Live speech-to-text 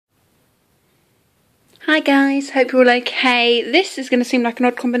Hi guys, hope you're all okay. This is going to seem like an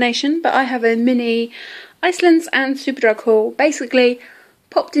odd combination, but I have a mini Icelands and Superdrug haul. Basically,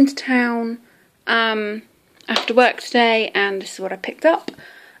 popped into town after work today, and this is what I picked up.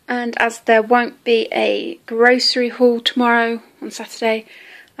 And as there won't be a grocery haul tomorrow on Saturday,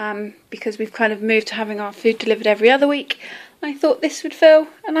 because we've kind of moved to having our food delivered every other week, I thought this would fill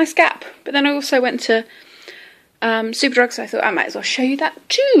a nice gap. But then I also went to Superdrug, so I thought I might as well show you that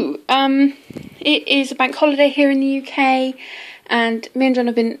too. It is a bank holiday here in the UK, and me and John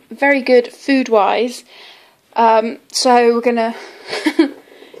have been very good food-wise, so we're gonna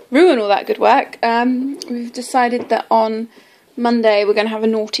ruin all that good work. We've decided that on Monday we're gonna have a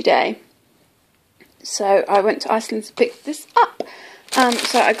naughty day, so I went to Iceland to pick this up.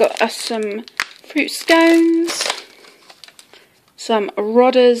 So I got us some fruit scones, some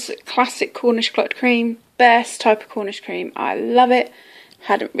Rodder's classic Cornish clotted cream. Best type of Cornish cream. I love it.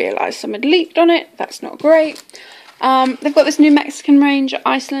 Hadn't realised some had leaked on it. That's not great. They've got this new Mexican range at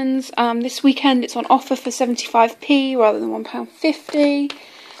Iceland's. This weekend it's on offer for 75p rather than £1.50.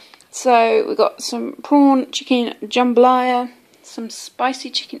 So we've got some prawn chicken jambalaya, some spicy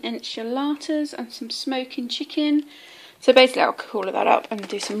chicken enchiladas, and some smoking chicken. So basically I'll cook all of that up and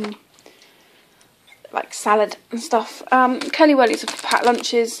do some like salad and stuff. Curly wellies are for packed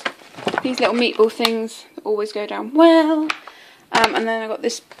lunches. These little meatball things always go down well. And then I got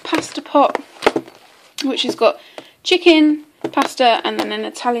this pasta pot, which has got chicken, pasta, and then an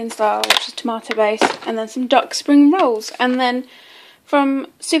Italian style, which is tomato based, and then some duck spring rolls. And then from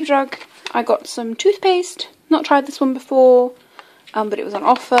Superdrug, I got some toothpaste. Not tried this one before, but it was on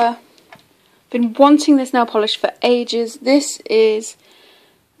offer. Been wanting this nail polish for ages. This is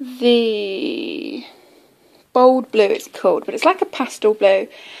the bold blue, it's called, but it's like a pastel blue.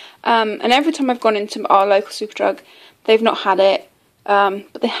 And every time I've gone into our local Superdrug, they've not had it,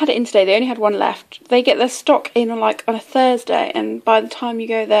 but they had it in today. They only had one left. They get their stock in on a Thursday, and by the time you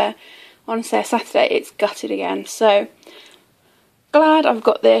go there on, say, a Saturday, it's gutted again. So glad I've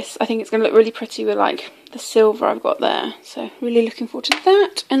got this. I think it's going to look really pretty with the silver I've got there. So really looking forward to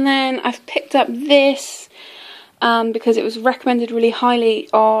that. And then I've picked up this because it was recommended really highly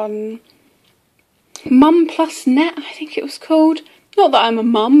on Mum Plus Net, I think it was called. Not that I'm a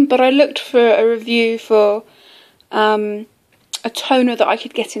mum, but I looked for a review for a toner that I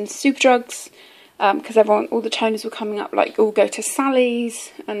could get in Superdrugs, because all the toners were coming up all go to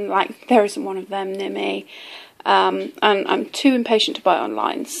Sally's, and there isn't one of them near me, and I'm too impatient to buy it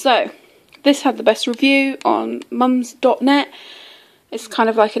online. So this had the best review on mums.net. It's kind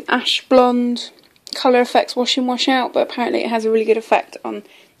of like an ash blonde, colour effects wash in wash out, but apparently it has a really good effect on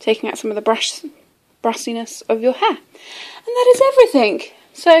taking out some of the brassiness of your hair. And that is everything.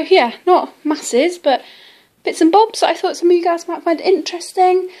 So yeah, not masses, but bits and bobs that I thought some of you guys might find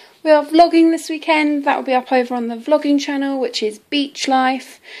interesting. We are vlogging this weekend. That will be up over on the vlogging channel, which is Beach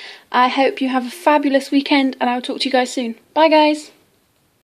Life. I hope you have a fabulous weekend, and I'll talk to you guys soon. Bye guys.